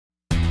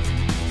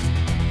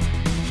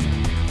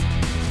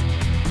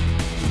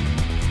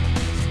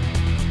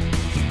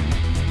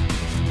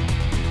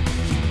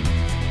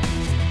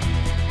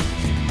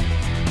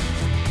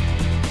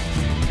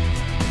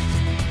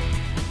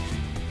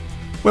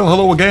Well,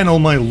 hello again all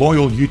my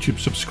loyal YouTube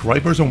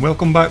subscribers, and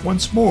welcome back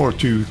once more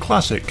to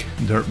Classic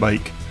Dirt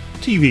Bike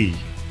TV.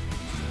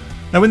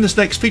 Now in this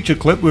next feature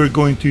clip we're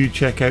going to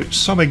check out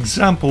some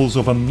examples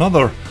of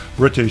another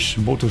British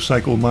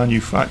motorcycle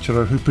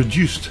manufacturer who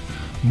produced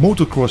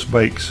motocross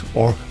bikes,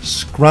 or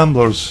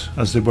scramblers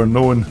as they were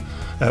known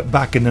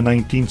back in the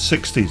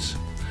 1960s.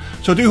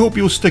 So I do hope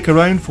you'll stick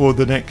around for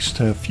the next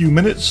few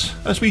minutes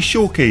as we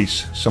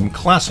showcase some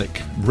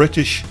classic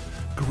British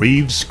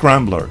Greeves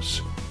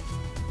Scramblers.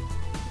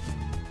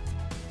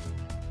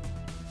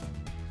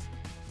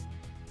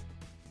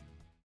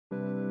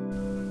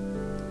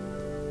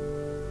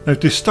 Now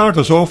to start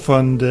us off,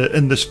 and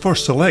in this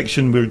first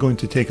selection we're going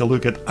to take a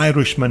look at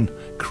Irishman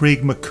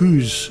Craig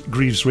McCoo's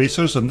Greeves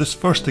racers, and this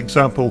first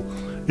example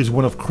is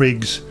one of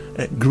Craig's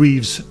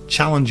Greeves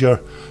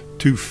Challenger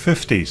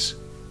 250s.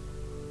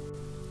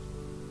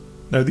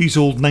 Now these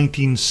old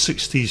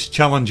 1960s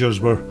Challengers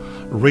were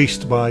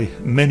raced by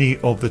many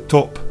of the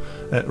top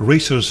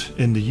racers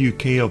in the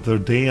UK of their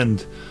day,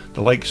 and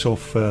the likes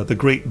of the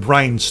great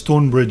Brian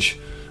Stonebridge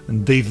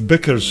and Dave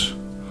Bickers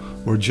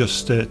were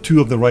just two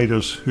of the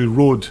riders who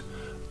rode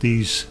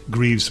these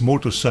Greeves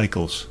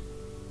motorcycles.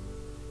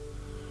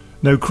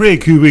 Now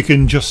Craig, who we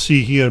can just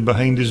see here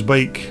behind his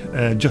bike,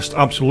 just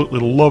absolutely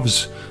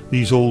loves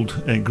these old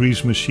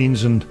Greeves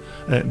machines, and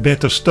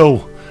better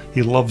still,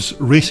 he loves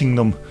racing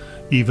them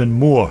even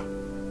more.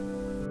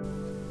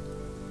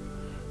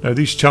 Now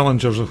these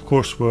Challengers of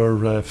course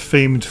were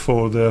famed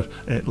for their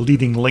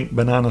leading link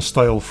banana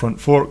style front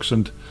forks,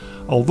 and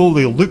although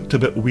they looked a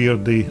bit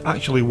weird, they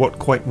actually worked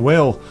quite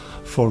well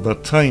for their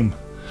time.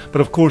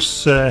 But of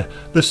course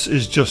this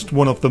is just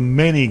one of the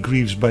many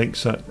Greeves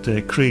bikes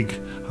that Craig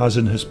has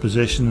in his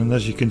possession, and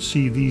as you can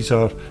see, these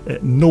are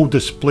no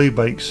display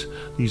bikes.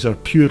 These are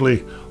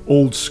purely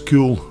old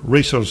school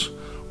racers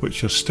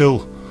which are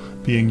still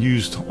being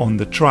used on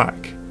the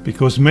track,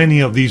 because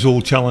many of these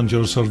old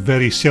Challengers are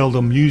very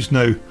seldom used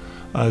now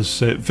as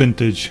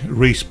vintage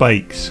race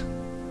bikes.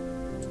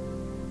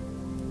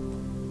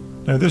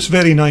 Now this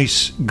very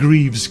nice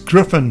Greeves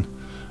Griffin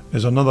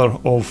is another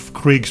of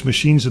Craig's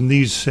machines, and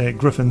these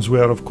Griffins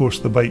were of course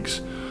the bikes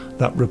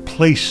that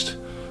replaced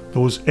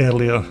those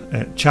earlier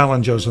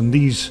Challengers, and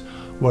these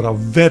were a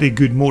very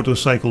good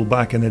motorcycle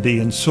back in the day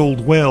and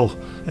sold well,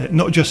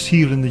 not just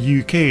here in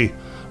the UK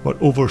but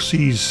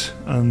overseas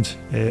and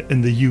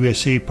in the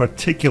USA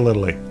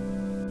particularly.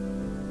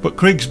 But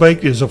Craig's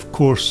bike is of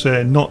course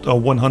not a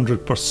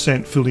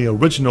 100% fully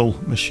original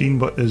machine,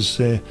 but is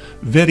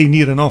very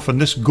near enough, and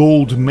this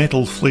gold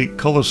metal flake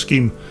colour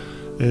scheme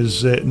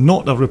is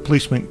not a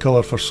replacement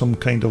colour for some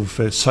kind of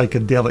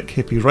psychedelic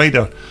hippie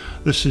rider.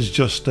 This is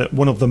just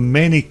one of the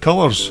many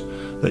colours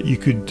that you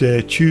could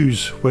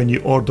choose when you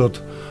ordered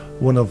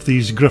one of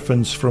these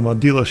Griffins from a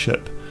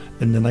dealership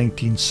in the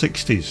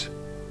 1960s.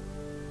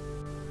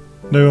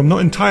 Now I'm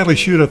not entirely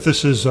sure if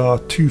this is a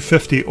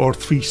 250 or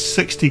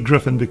 360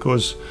 Griffin,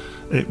 because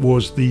it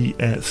was the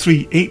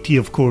 380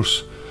 of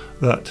course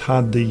that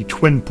had the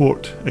twin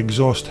port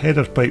exhaust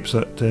header pipes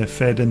that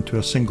fed into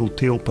a single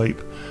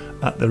tailpipe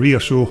at the rear,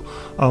 so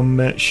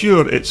I'm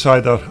sure it's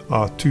either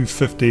a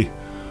 250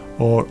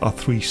 or a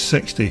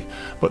 360.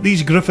 But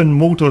these Griffin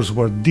motors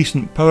were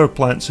decent power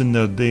plants in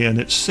their day, and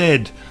it's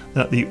said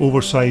that the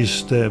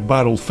oversized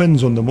barrel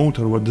fins on the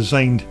motor were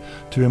designed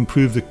to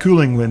improve the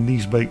cooling when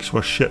these bikes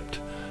were shipped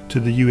to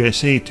the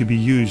USA to be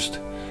used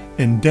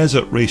in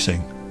desert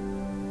racing.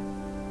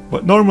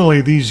 But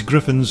normally these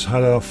Griffins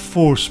had a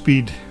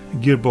 4-speed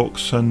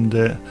gearbox, and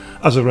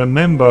as I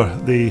remember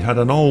they had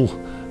an all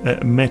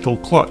metal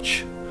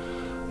clutch,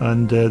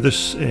 and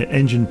this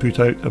engine put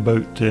out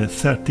about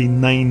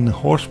 39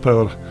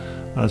 horsepower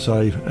as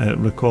I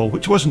recall,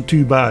 which wasn't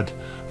too bad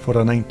for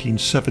a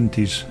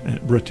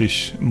 1970s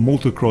British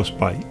motocross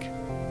bike.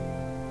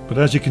 But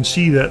as you can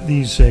see, that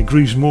these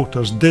Greeves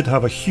motors did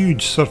have a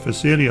huge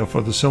surface area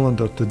for the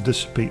cylinder to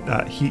dissipate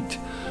that heat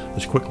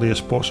as quickly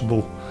as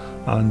possible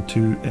and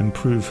to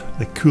improve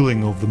the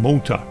cooling of the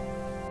motor.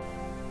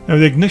 Now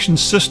the ignition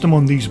system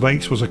on these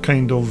bikes was a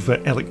kind of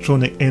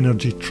electronic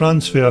energy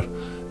transfer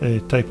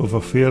type of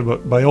affair,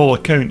 but by all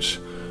accounts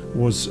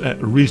was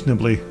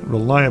reasonably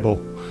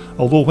reliable.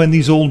 Although when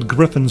these old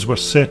Griffins were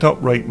set up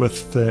right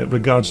with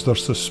regards to their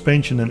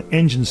suspension and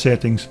engine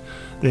settings,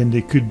 then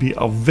they could be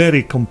a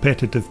very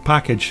competitive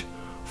package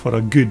for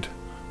a good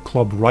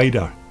club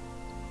rider.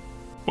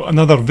 But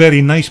another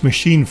very nice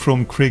machine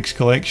from Craig's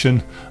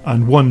collection,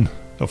 and one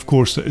of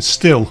course that is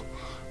still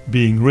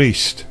being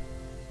raced.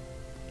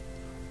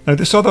 Now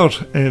this other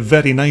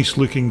very nice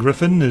looking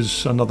Griffin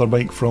is another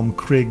bike from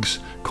Craig's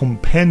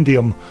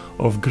compendium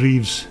of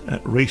Greeves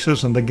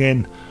racers, and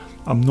again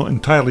I'm not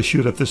entirely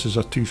sure if this is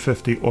a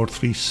 250 or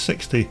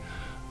 360,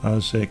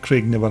 as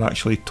Craig never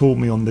actually told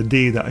me on the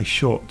day that I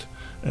shot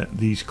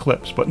these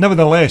clips. But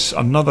nevertheless,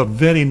 another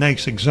very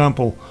nice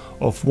example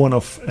of one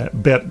of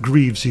Bert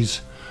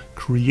Greeves'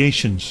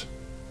 creations.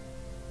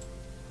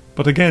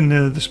 But again,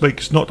 this bike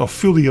is not a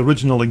fully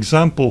original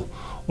example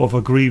of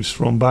a Greeves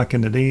from back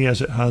in the day,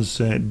 as it has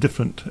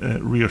different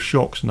rear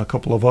shocks and a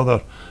couple of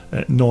other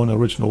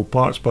non-original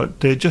parts. But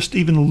just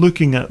even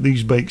looking at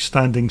these bikes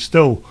standing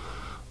still,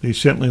 they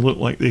certainly look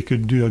like they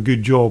could do a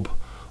good job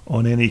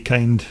on any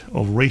kind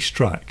of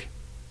racetrack.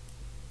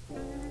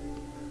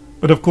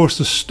 But of course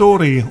the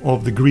story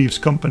of the Greeves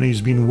company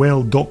has been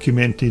well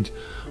documented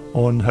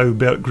on how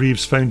Bert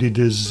Greeves founded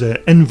his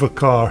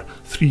Invacar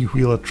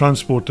three-wheeler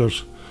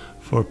transporters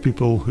for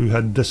people who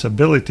had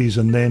disabilities,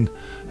 and then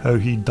how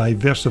he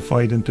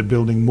diversified into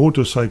building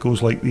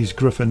motorcycles like these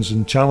Griffins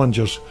and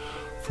Challengers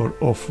for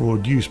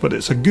off-road use. But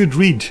it's a good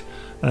read,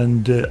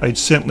 and I'd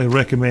certainly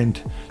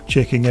recommend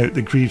checking out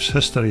the Greeves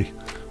history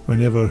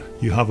whenever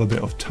you have a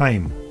bit of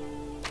time.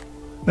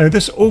 Now,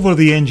 this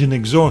over-the-engine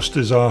exhaust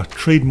is a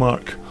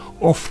trademark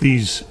of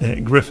these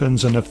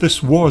Griffins, and if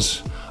this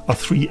was a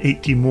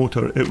 380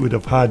 motor, it would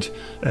have had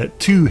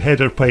two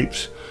header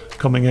pipes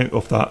coming out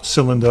of that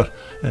cylinder,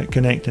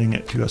 connecting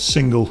it to a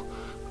single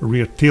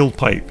rear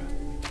tailpipe.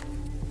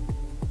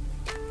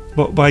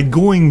 But by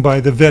going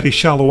by the very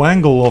shallow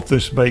angle of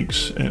this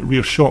bike's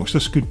rear shocks,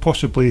 this could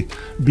possibly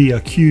be a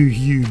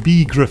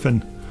QUB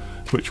Griffin,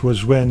 which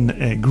was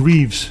when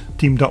Greeves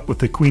teamed up with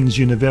the Queen's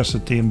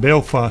University in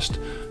Belfast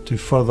to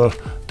further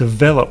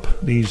develop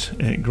these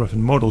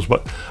Griffin models.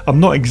 But I'm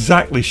not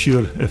exactly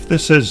sure if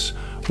this is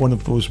one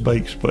of those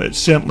bikes, but it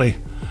certainly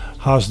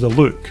has the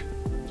look.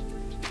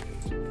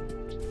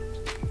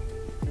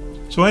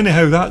 So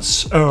anyhow,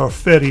 that's our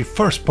very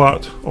first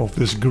part of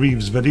this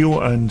Greeves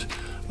video, and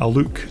a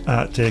look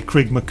at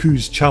Craig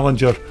McCoo's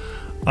Challenger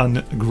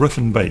and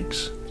Griffin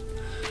bikes.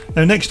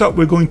 Now, next up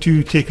we're going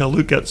to take a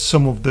look at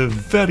some of the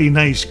very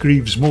nice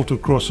Greeves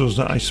motocrossers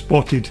that I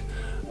spotted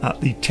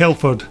at the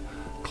Telford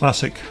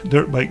Classic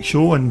Dirt Bike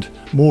Show, and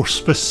more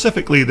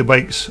specifically the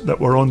bikes that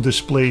were on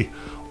display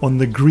on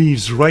the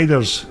Greeves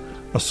Riders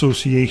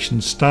Association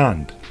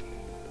stand.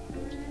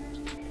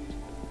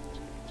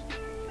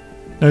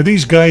 Now,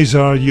 these guys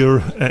are your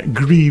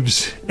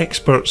Greeves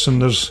experts,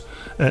 and there's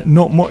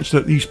not much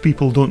that these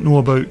people don't know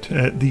about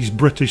these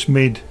British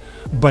made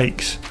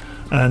bikes,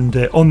 and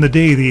on the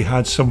day they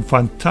had some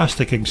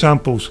fantastic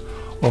examples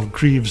of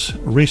Greeves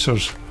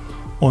racers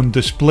on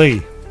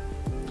display.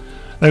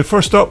 Now,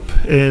 first up,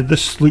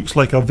 this looks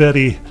like a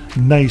very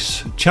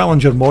nice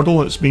Challenger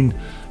model. It's been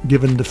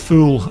given the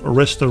full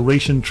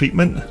restoration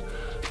treatment,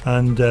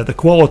 and the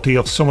quality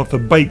of some of the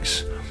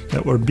bikes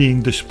that were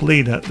being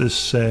displayed at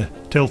this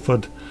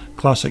Telford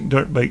Classic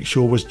Dirt Bike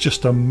Show was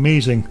just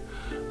amazing.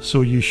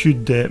 So you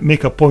should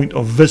make a point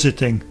of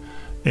visiting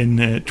in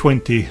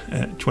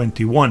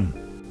 2021.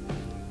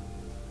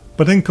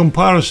 But in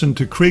comparison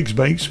to Craig's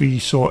bikes we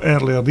saw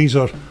earlier, these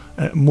are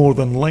more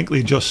than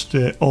likely just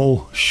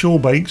all show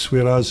bikes,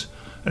 whereas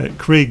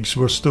Craig's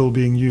were still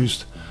being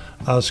used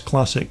as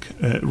classic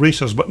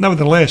racers. But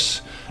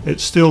nevertheless,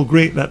 it's still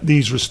great that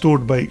these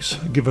restored bikes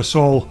give us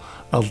all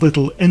a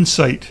little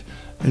insight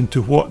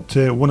into what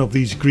one of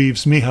these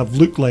Greeves may have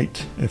looked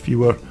like if you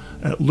were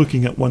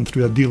looking at one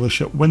through a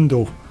dealership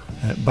window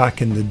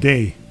back in the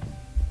day.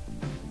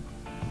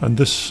 And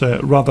this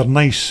rather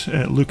nice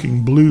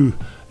looking blue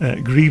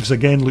Greeves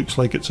again looks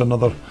like it's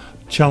another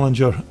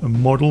Challenger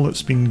model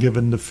that's been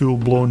given the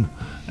full-blown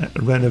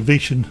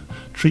renovation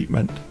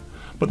treatment.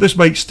 But this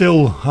bike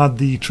still had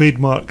the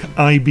trademark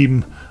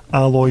I-beam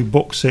alloy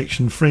box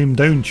section frame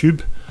down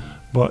tube,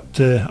 but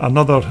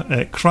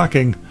another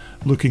cracking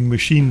looking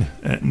machine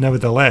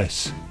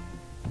nevertheless.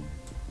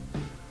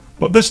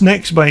 But this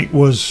next bike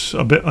was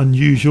a bit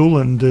unusual,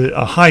 and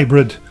a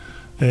hybrid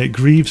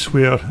Greeves,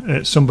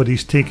 where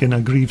somebody's taken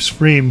a Greeves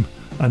frame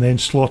and then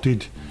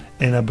slotted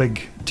in a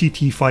big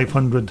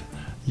TT500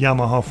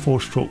 Yamaha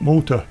 4-stroke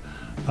motor,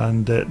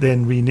 and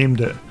then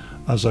renamed it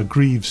as a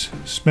Greeves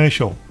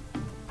Special.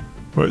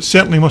 Well, it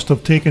certainly must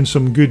have taken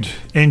some good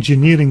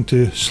engineering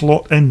to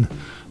slot in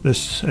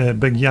this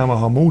big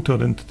Yamaha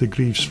motor into the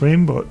Greeves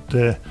frame, but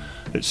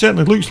it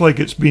certainly looks like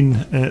it's been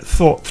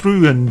thought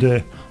through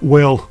and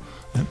well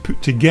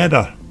put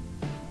together.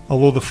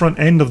 Although the front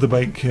end of the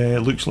bike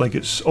looks like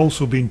it's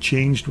also been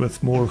changed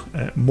with more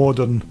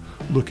modern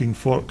looking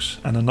forks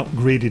and an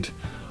upgraded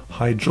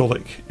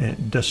hydraulic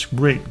disc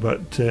brake.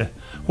 But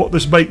what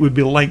this bike would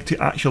be like to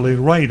actually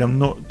ride, I'm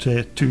not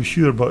too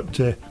sure, but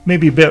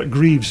maybe Bert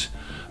Greeves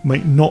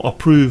might not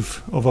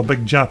approve of a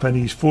big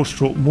Japanese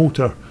 4-stroke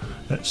motor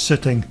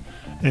sitting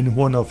in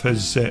one of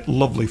his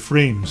lovely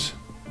frames.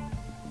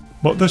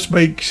 But this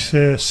bike's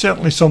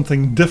certainly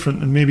something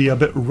different and maybe a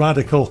bit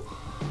radical,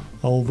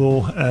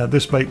 although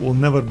this bike will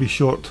never be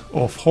short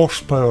of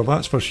horsepower,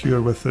 that's for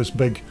sure, with this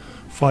big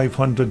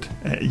 500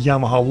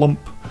 Yamaha lump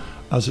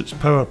as its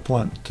power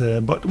plant.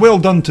 But well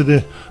done to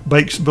the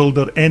bike's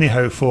builder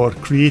anyhow for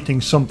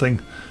creating something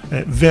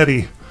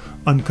very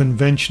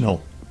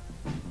unconventional.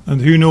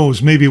 And who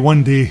knows, maybe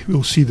one day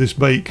we'll see this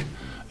bike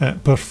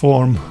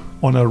perform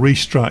on a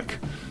racetrack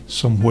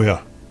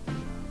somewhere.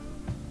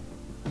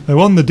 Now,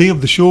 on the day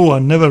of the show I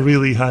never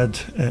really had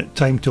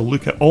time to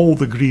look at all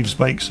the Greeves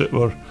bikes that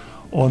were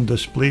on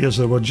display, as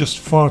there were just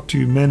far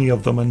too many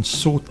of them and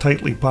so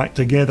tightly packed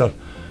together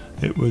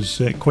it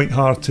was quite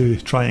hard to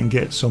try and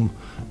get some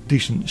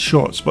decent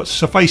shots. But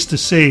suffice to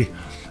say,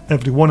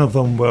 every one of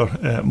them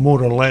were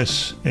more or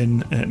less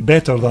in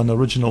better than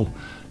original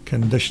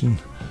condition,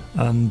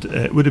 and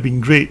it would have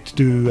been great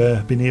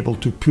to been able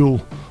to pull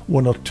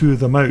one or two of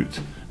them out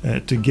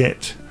to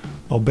get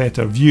a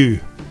better view.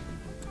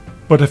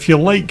 But if you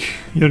like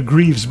your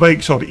Greeves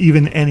bikes, or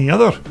even any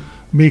other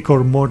make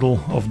or model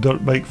of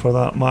dirt bike for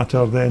that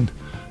matter, then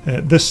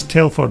this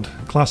Telford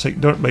Classic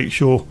Dirt Bike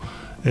Show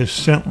is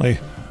certainly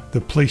the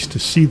place to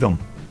see them.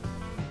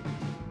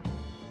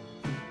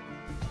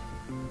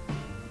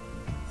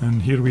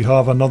 And here we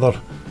have another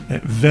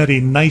very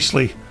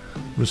nicely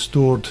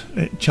restored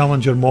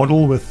Challenger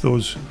model with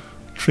those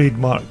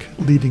trademark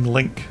leading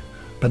link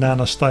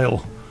banana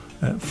style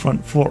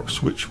front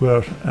forks, which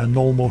were an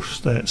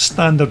almost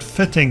standard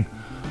fitting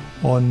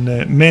on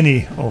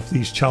many of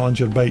these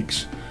Challenger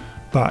bikes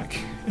back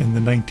in the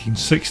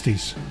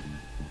 1960s.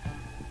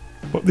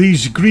 But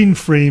these green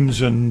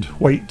frames and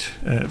white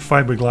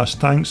fiberglass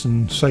tanks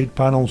and side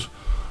panels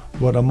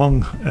were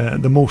among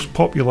the most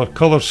popular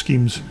colour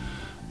schemes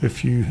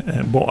if you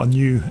bought a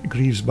new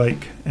Greeves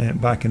bike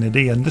back in the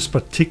day. And this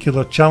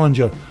particular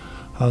Challenger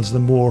has the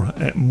more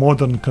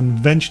modern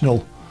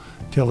conventional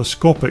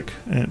telescopic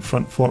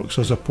front forks,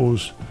 as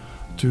opposed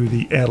to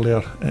the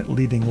earlier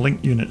leading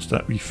link units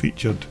that we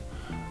featured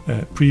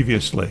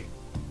previously.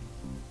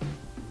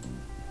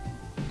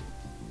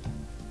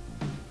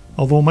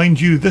 Although mind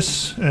you,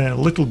 this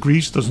little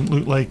Greeves doesn't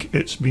look like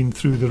it's been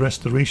through the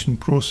restoration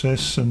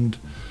process and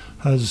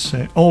has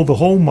all the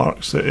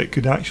hallmarks that it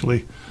could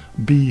actually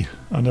be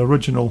an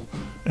original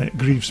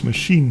Greeves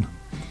machine,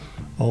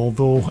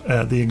 although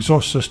the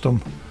exhaust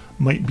system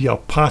might be a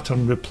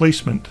pattern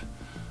replacement,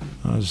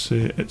 as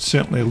it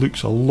certainly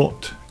looks a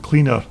lot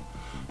cleaner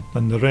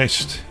than the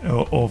rest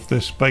of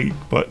this bike,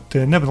 but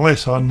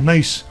nevertheless a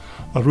nice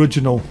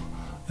original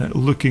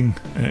looking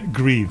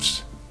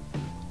Greeves.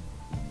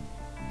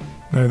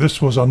 Now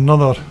this was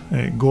another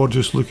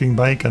gorgeous looking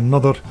bike,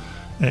 another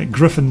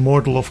Griffin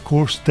model, of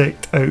course,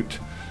 decked out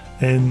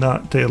in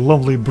that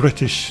lovely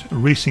British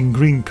racing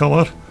green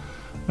colour,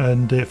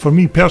 and for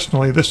me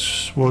personally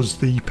this was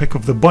the pick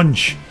of the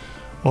bunch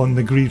on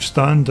the Greeves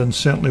stand, and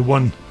certainly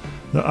one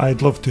that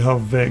I'd love to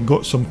have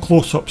got some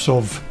close-ups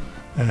of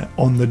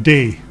on the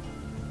day.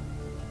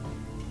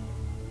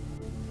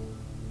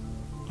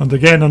 And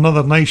again,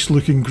 another nice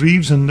looking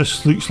Greeves, and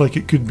this looks like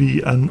it could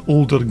be an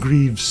older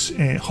Greeves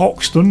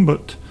Hoxton,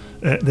 but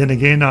then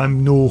again,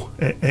 I'm no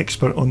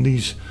expert on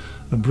these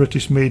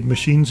British made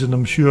machines, and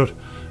I'm sure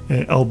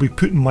I'll be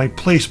put in my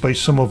place by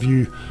some of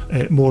you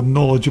more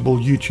knowledgeable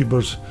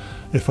YouTubers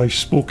if I've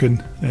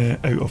spoken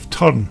out of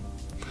turn.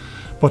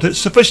 But it's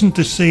sufficient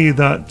to say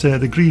that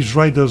the Greeves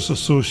Riders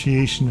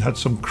Association had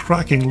some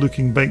cracking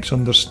looking bikes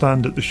on their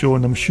stand at the show,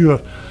 and I'm sure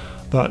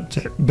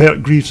that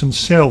Bert Greeves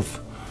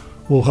himself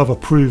will have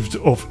approved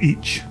of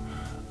each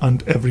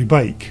and every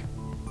bike.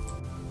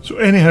 So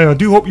anyhow, I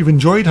do hope you've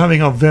enjoyed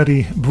having a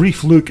very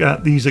brief look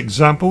at these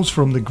examples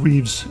from the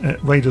Greeves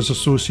Riders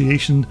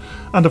Association,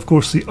 and of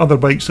course the other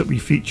bikes that we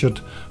featured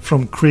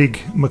from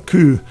Craig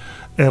McCoo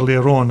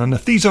earlier on. And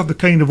if these are the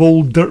kind of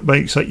old dirt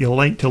bikes that you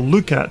like to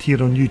look at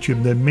here on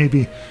YouTube, then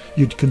maybe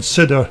you'd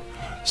consider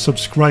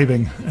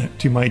subscribing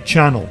to my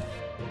channel.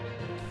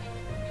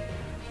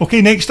 Okay,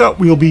 next up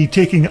we'll be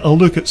taking a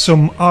look at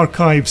some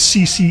archive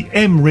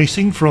CCM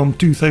racing from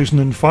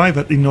 2005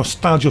 at the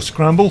Nostalgia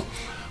Scramble,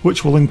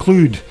 which will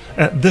include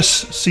this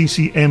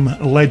CCM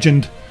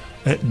legend,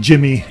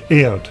 Jimmy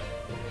Aird.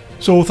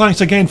 So thanks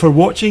again for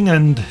watching,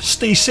 and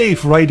stay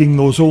safe riding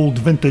those old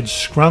vintage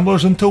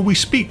scramblers until we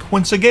speak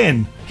once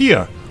again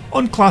here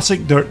on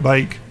Classic Dirt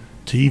Bike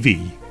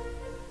TV.